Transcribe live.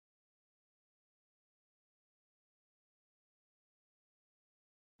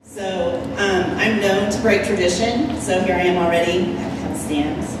I'm known to break tradition, so here I am already. I have to have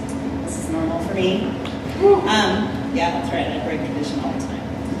stands. This is normal for me. Yeah, that's right, I break tradition all the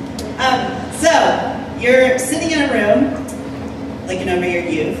time. So, you're sitting in a room, looking over your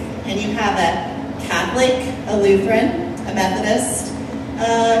youth, and you have a Catholic, a Lutheran, a Methodist,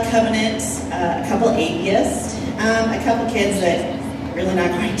 a Covenant, a couple atheists, a couple kids that are really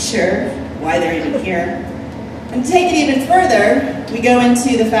not quite sure why they're even here. And to take it even further, we go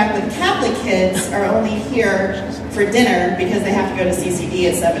into the fact that Catholic kids are only here for dinner because they have to go to CCD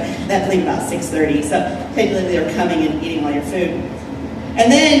at 7. That leave about 6:30, so technically they're coming and eating all your food. And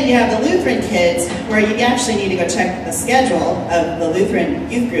then you have the Lutheran kids, where you actually need to go check the schedule of the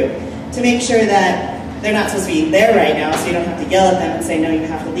Lutheran youth group to make sure that they're not supposed to be there right now, so you don't have to yell at them and say, no, you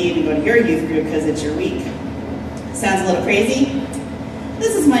have to leave and go to your youth group because it's your week. Sounds a little crazy?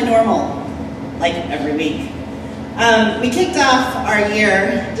 This is my normal, like every week. We kicked off our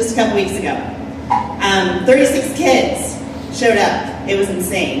year just a couple weeks ago. 36 kids showed up. It was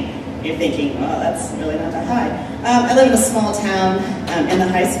insane. You're thinking, well, that's really not that high. I live in a small town in the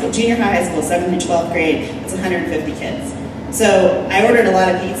high school, junior high school, 7th through 12th grade. It's 150 kids. So I ordered a lot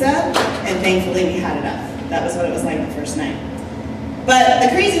of pizza, and thankfully we had enough. That was what it was like the first night. But the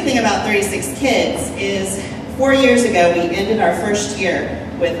crazy thing about 36 kids is 4 years ago, we ended our first year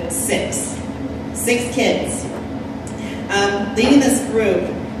with 6 kids. Leading this group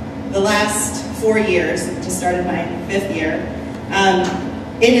the last 4 years, just started my 5th year,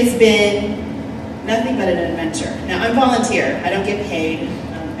 it has been nothing but an adventure. Now, I'm volunteer. I don't get paid.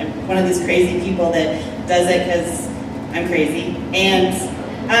 I'm one of these crazy people that does it because I'm crazy. And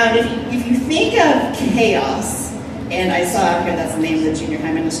if you think of chaos, and I saw out here that's the name of the junior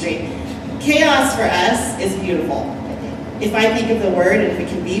high ministry, chaos for us is beautiful. If I think of the word, and if it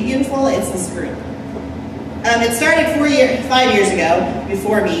can be beautiful, it's this group. It started 5 years ago,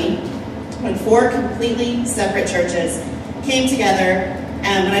 before me, when 4 completely separate churches came together.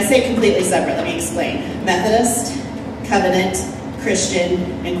 And when I say completely separate, let me explain. Methodist, Covenant, Christian,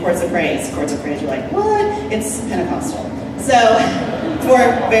 and Courts of Praise. Courts of Praise, you're like, what? It's Pentecostal. So, 4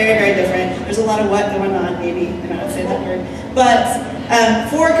 very, very different. There's a lot of what going on, maybe. I don't want to say that word. But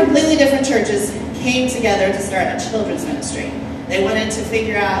 4 completely different churches came together to start a children's ministry. They wanted to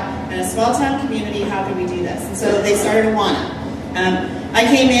figure out, in a small-town community, how could we do this? And so they started Awana. I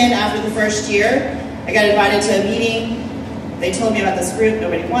came in after the first year. I got invited to a meeting. They told me about this group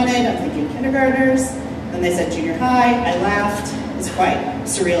nobody wanted. I'm thinking kindergartners. Then they said junior high. I laughed. It was quite a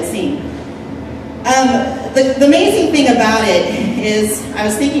surreal scene. The amazing thing about it is I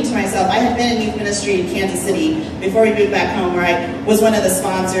was thinking to myself, I had been in youth ministry in Kansas City before we moved back home, where I was one of the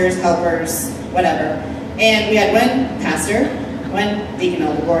sponsors, helpers, whatever. And we had one pastor, one deacon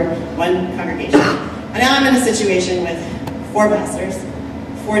elder board, one congregation. And now I'm in a situation with 4 pastors,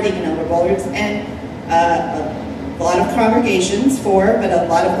 4 deacon elder boards, and a lot of congregations, 4, but a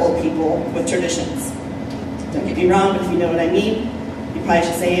lot of old people with traditions. Don't get me wrong, but if you know what I mean, you probably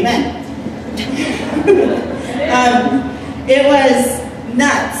should say amen. It was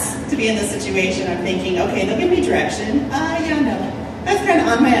nuts to be in this situation. I'm thinking, okay, they'll give me direction. Yeah, no, that's kind of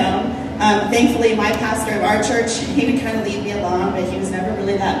on my own. Thankfully, my pastor of our church, he would kind of lead me along, but he was never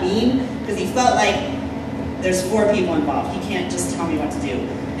really that mean, because he felt like there's 4 people involved. He can't just tell me what to do.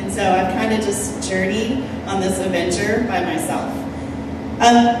 And so I've kind of just journeyed on this adventure by myself.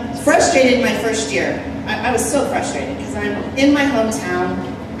 Frustrated my first year. I was so frustrated, because I'm in my hometown.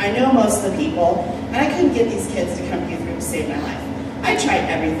 I know most of the people, and I couldn't get these kids to come to youth group to save my life. I tried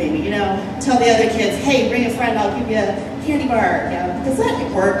everything, you know, tell the other kids, hey, bring a friend, I'll give you a candy bar. Yeah, does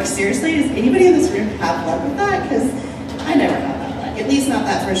that work? Seriously, does anybody in this room have luck with that? Because I never had that luck, at least not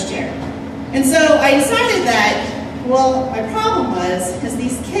that first year. And so I decided that, well, my problem is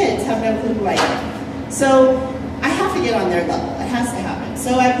these kids have no clue who I am. So I have to get on their level. It has to happen.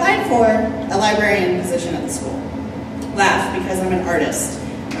 So I applied for a librarian position at the school. Laugh, because I'm an artist.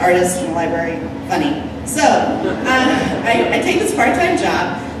 An artist in a library, funny. So I take this part-time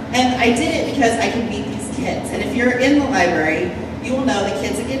job, and I did it because I can meet these kids. And if you're in the library, you will know the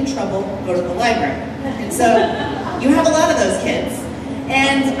kids that get in trouble go to the library. And so you have a lot of those kids.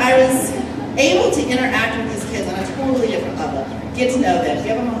 And I was able to interact with these kids on a totally different level. Get to know them,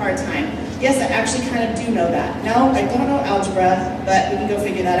 give them a hard time. Yes, I actually kind of do know that. No, I don't know algebra, but we can go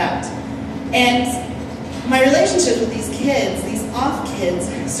figure that out. And my relationship with these kids, these off kids,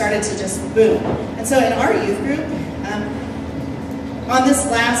 started to just boom. And so in our youth group, on this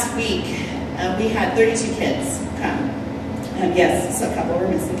last week, we had 32 kids come. Yes, so a couple were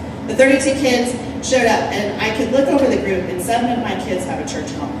missing. The 32 kids showed up, and I could look over the group, and 7 of my kids have a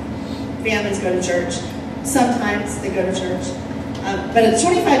church home. Families go to church. Sometimes they go to church. But of the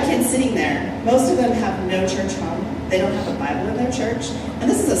 25 kids sitting there, most of them have no church home. They don't have a Bible in their church. And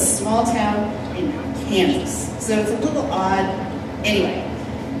this is a small town in Kansas. So it's a little odd. Anyway,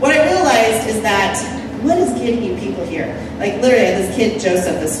 what I realized is that what is getting you people here? Like literally, I had this kid,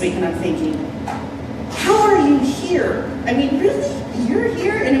 Joseph, this week, and I'm thinking, how are you here? I mean, really? You're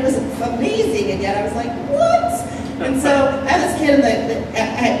here? And it was amazing, and yet I was like, what? And so I have this kid,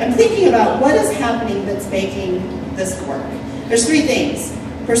 and I'm thinking about what is happening that's making this work. There's three things: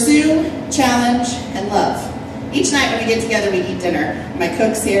 pursue, challenge, and love. Each night when we get together, we eat dinner. My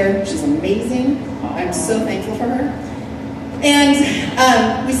cook's here. She's amazing. I'm so thankful for her.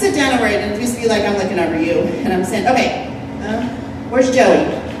 And we sit down over it, and it used to be like I'm looking over you, and I'm saying, okay, where's Joey?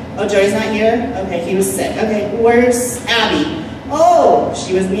 Oh, Joey's not here? Okay, he was sick. Okay, where's Abby? Oh,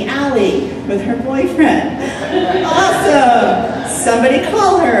 she was in the alley with her boyfriend. Awesome. Somebody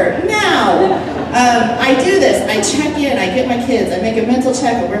call her now. I do this. I check in. I get my kids. I make a mental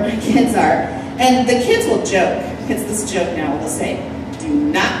check of where my kids are. And the kids will joke. It's this joke now. They'll say, do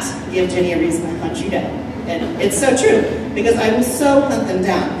not give Jenny a reason to hunt you down. And it's so true, because I will so hunt them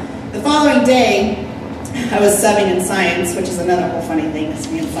down. The following day, I was subbing in science, which is another whole funny thing, because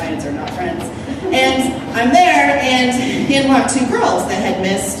me and science are not friends. And I'm there, and in walk two girls that had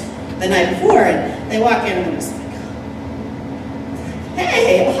missed the night before, and they walk in, and I'm just like,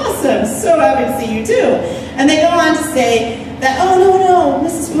 hey, awesome, so happy to see you too. And they go on to say that, oh, no,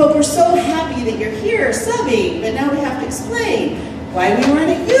 Mrs. Popp, we're so happy that you're here subbing, but now we have to explain why we weren't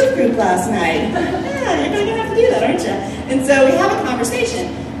at youth group last night. Yeah, you're going to have to do that, aren't you? And so we have a conversation.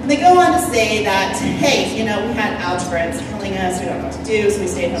 And they go on to say that, hey, you know, we had algebra, it's killing us, we don't know what to do, so we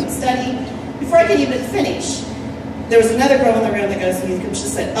stayed home to study. Before I could even finish, there was another girl in the room that goes to youth group. She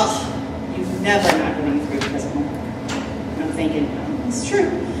said, oh, you've never not going to youth group because of homework. And I'm thinking, oh, it's true.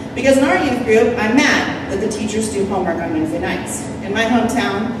 Because in our youth group, I'm mad that the teachers do homework on Wednesday nights. In my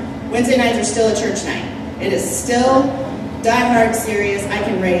hometown, Wednesday nights are still a church night. It is still die-hard serious. I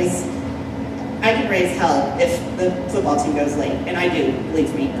can raise hell if the football team goes late, and I do,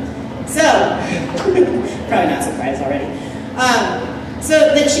 believe me. So, probably not surprised already.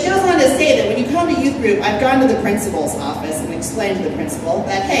 So then she goes on to say that when you come to youth group, I've gone to the principal's office and explained to the principal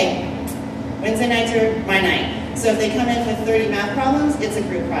that, hey, Wednesday nights are my night. So if they come in with 30 math problems, it's a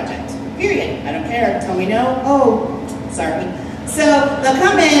group project. Period. I don't care. Tell me no. Oh, sorry. So they'll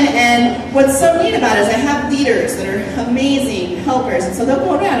come in, and what's so neat about it is I have leaders that are amazing helpers, and so they'll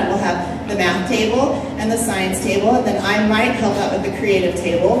go around and we'll have the math table and the science table, and then I might help out with the creative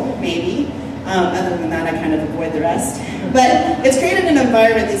table, maybe. Other than that, I kind of avoid the rest. But it's created an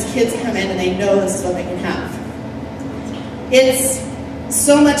environment, these kids come in and they know this is what they can have. It's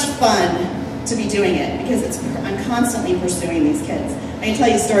so much fun to be doing it because I'm constantly pursuing these kids. I can tell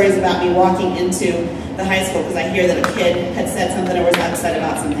you stories about me walking into the high school because I hear that a kid had said something or was upset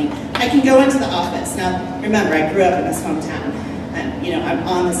about something. I can go into the office. Now, remember, I grew up in this hometown. And, you know, I'm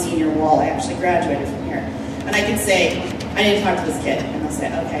on the senior wall. I actually graduated from here. And I can say, I need to talk to this kid. And they'll say,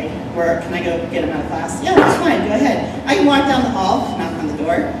 okay, can I go get him out of class? Yeah, that's fine, go ahead. I can walk down the hall, knock on the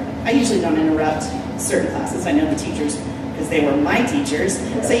door. I usually don't interrupt certain classes. I know the teachers because they were my teachers,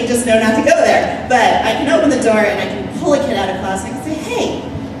 so you just know not to go there. But I can open the door and I can pull a kid out of class and I can say, hey,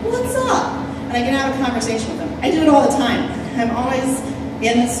 what's up? And I can have a conversation with them. I do it all the time. I'm always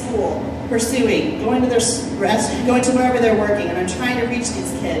in the school, pursuing, going to wherever they're working, and I'm trying to reach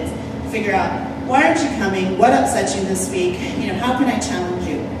these kids, figure out, why aren't you coming? What upset you this week? You know, how can I challenge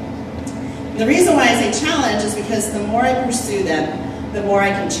you? And the reason why I say challenge is because the more I pursue them, the more I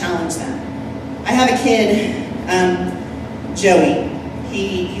can challenge them. I have a kid, Joey.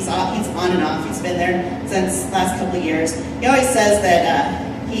 He's on and off. He's been there since the last couple of years. He always says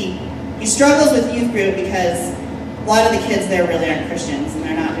that he struggles with youth group because a lot of the kids there really aren't Christians and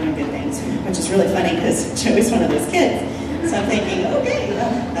they're not doing good things, which is really funny because Joey's one of those kids. So I'm thinking, okay,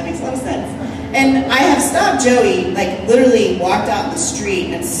 that makes a lot of sense. And I have stopped Joey, like literally walked out in the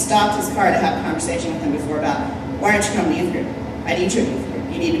street and stopped his car to have a conversation with him before about, why aren't you coming to youth group? I need your youth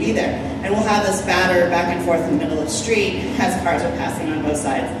group. You need to be there. And we'll have this batter back and forth in the middle of the street as cars are passing on both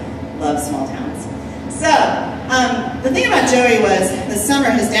sides. Love small towns. So, the thing about Joey was, this summer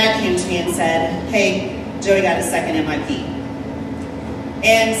his dad came to me and said, hey, Joey got his second MIP.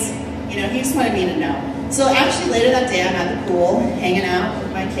 And, you know, he just wanted me to know. So actually later that day I'm at the pool, hanging out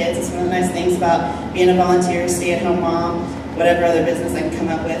with my kids. It's one of the nice things about being a volunteer, stay-at-home mom, whatever other business I can come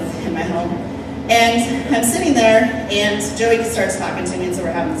up with in my home. And I'm sitting there, and Joey starts talking to me, and so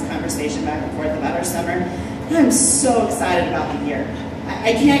we're having this conversation back and forth about our summer. And I'm so excited about the year.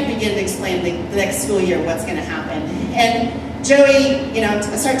 I can't begin to explain the next school year what's going to happen. And Joey, I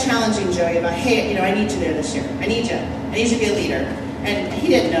start challenging Joey about, hey, I need you there this year. I need you to be a leader. And he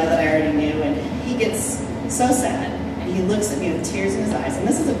didn't know that I already knew, and he gets so sad, and he looks at me with tears in his eyes. And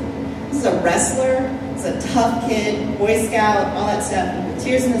this is a wrestler, he's a tough kid, Boy Scout, all that stuff. And with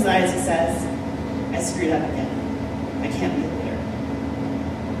tears in his eyes, he says, I screwed up again. I can't be a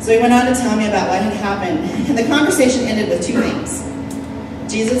leader. So he went on to tell me about what had happened, and the conversation ended with two things.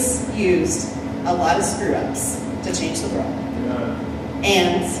 Jesus used a lot of screw-ups to change the world.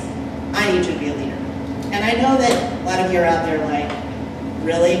 And I need you to be a leader. And I know that a lot of you are out there like,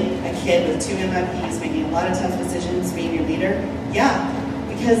 really? A kid with 2 MIPs making a lot of tough decisions, being your leader? Yeah,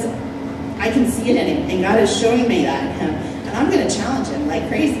 because I can see it in him, and God is showing me that in him. And I'm going to challenge him like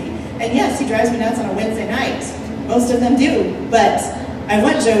crazy. And yes, he drives me nuts on a Wednesday night. Most of them do, but I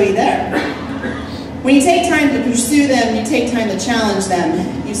want Joey there. When you take time to pursue them, you take time to challenge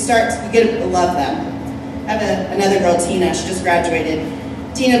them, you get to love them. I have another girl, Tina, she just graduated.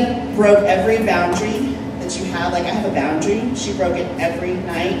 Tina broke every boundary that you have. Like, I have a boundary. She broke it every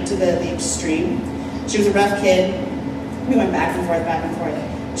night to the extreme. She was a rough kid. We went back and forth, back and forth.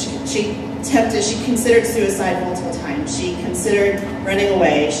 She considered suicide multiple times. She considered running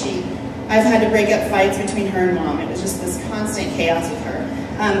away. I've had to break up fights between her and Mom. It was just this constant chaos with her.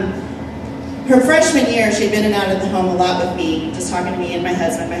 Her freshman year, she'd been in and out of the home a lot with me, just talking to me and my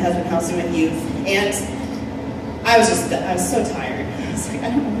husband. My husband helps me with youth. And I was so tired. I was like, I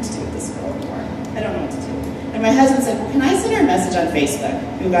don't know what to do with this girl anymore. I don't know what to do. And my husband said, well, can I send her a message on Facebook?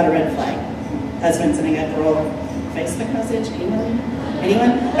 Who got a red flag? Husband sending a girl a Facebook message?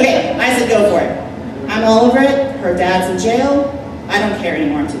 Anyone? Okay, I said, go for it. I'm all over it. Her dad's in jail. I don't care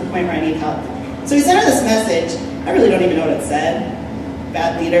anymore. I'm to the point where I need help. So he sent her this message. I really don't even know what it said.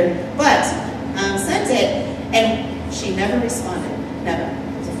 Bad leader. But sent it, and she never responded. Never.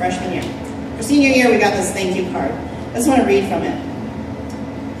 It was a freshman year. For senior year, we got this thank you card. I just want to read from it.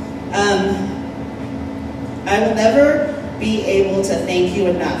 I will never be able to thank you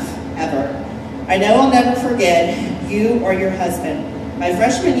enough, ever. I know I'll never forget you or your husband. My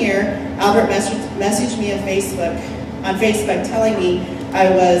freshman year, Albert messaged me on Facebook telling me I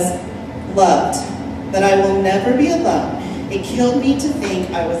was loved, that I will never be alone. It killed me to think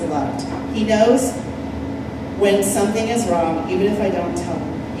I was loved. He knows when something is wrong, even if I don't tell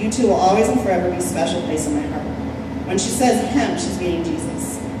him. You two will always and forever be a special place in my heart. When she says him, she's meaning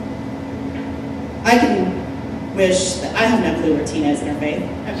Jesus. I can wish that I have no clue where Tina is in her faith.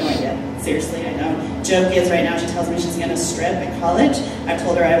 I have no idea. Seriously, I don't. Joke is right now she tells me she's going to strip at college. I've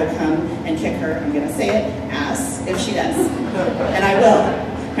told her I will come and kick her, I'm going to say it, ass, if she does. And I will.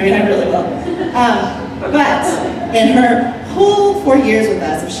 I mean, I really will. But in her whole 4 years with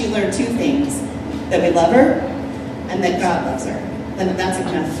us, if she learned two things, that we love her and that God loves her, then that's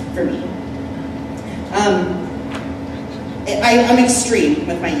enough for me. I'm extreme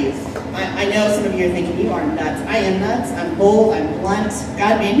with my youth. I know some of you are thinking, you are nuts. I am nuts. I'm bold. I'm blunt.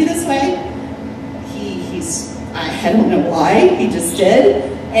 God made me this way. I don't know why. He just did.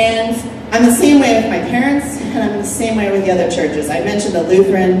 And I'm the same way with my parents, and I'm the same way with the other churches. I mentioned a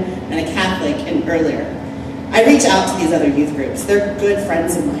Lutheran and a Catholic earlier. I reach out to these other youth groups. They're good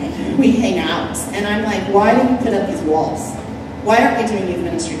friends of mine. We hang out. And I'm like, why do you put up these walls? Why aren't we doing youth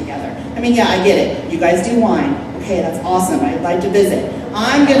ministry together? I mean, yeah, I get it. You guys do wine. Okay, that's awesome. I'd like to visit.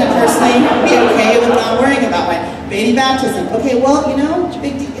 I'm going to personally be okay with not worrying about wine. Baby baptism. Okay, well,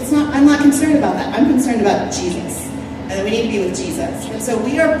 big deal. I'm not concerned about that. I'm concerned about Jesus. And that we need to be with Jesus. And so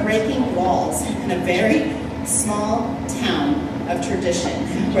we are breaking walls in a very small town of tradition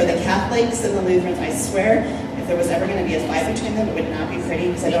where the Catholics and the Lutherans, I swear, if there was ever going to be a fight between them, it would not be pretty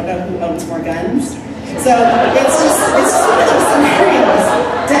because I don't know who owns more guns. So it's just one of those scenarios.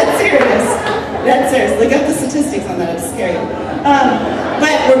 Dead serious. Look up the statistics on that, it's scary.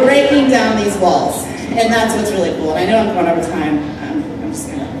 But we're breaking down these walls, and that's what's really cool. And I know I'm going over time. I'm just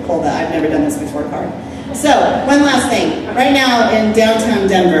going to pull that I've never done this before card. So, one last thing. Right now in downtown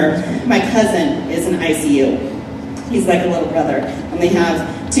Denver, my cousin is in ICU. He's like a little brother. And they have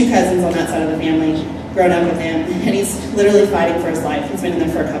two cousins on that side of the family, grown up with him, and he's literally fighting for his life. He's been in there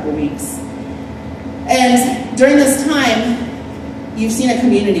for a couple weeks. And during this time, you've seen a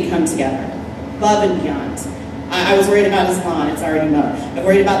community come together, above and beyond. I was worried about his lawn, it's already mowed. I'm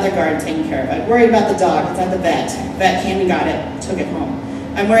worried about their garden taken care of. I'm worried about the dog, it's at the vet. Vet came and got it, took it home.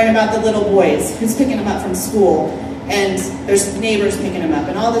 I'm worried about the little boys, who's picking them up from school, and there's neighbors picking them up,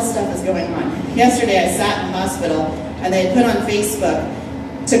 and all this stuff is going on. Yesterday I sat in the hospital, and they had put on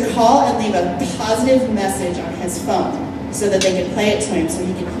Facebook to call and leave a positive message on his phone so that they could play it to him so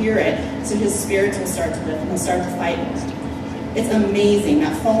he could hear it, so his spirits will start to lift and he'll start to fight. It's amazing.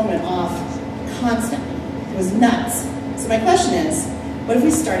 That phone went off constantly. It was nuts. So my question is, what if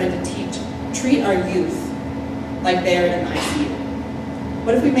we started to treat our youth like they're in ICU?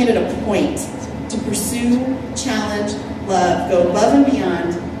 What if we made it a point to pursue, challenge, love, go above and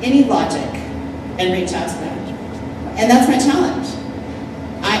beyond any logic, and reach out to them? And that's my challenge.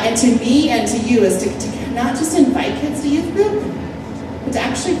 And to me and to you is to not just invite kids to youth group, but to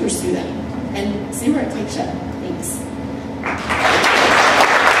actually pursue them and see where it takes you. Thanks.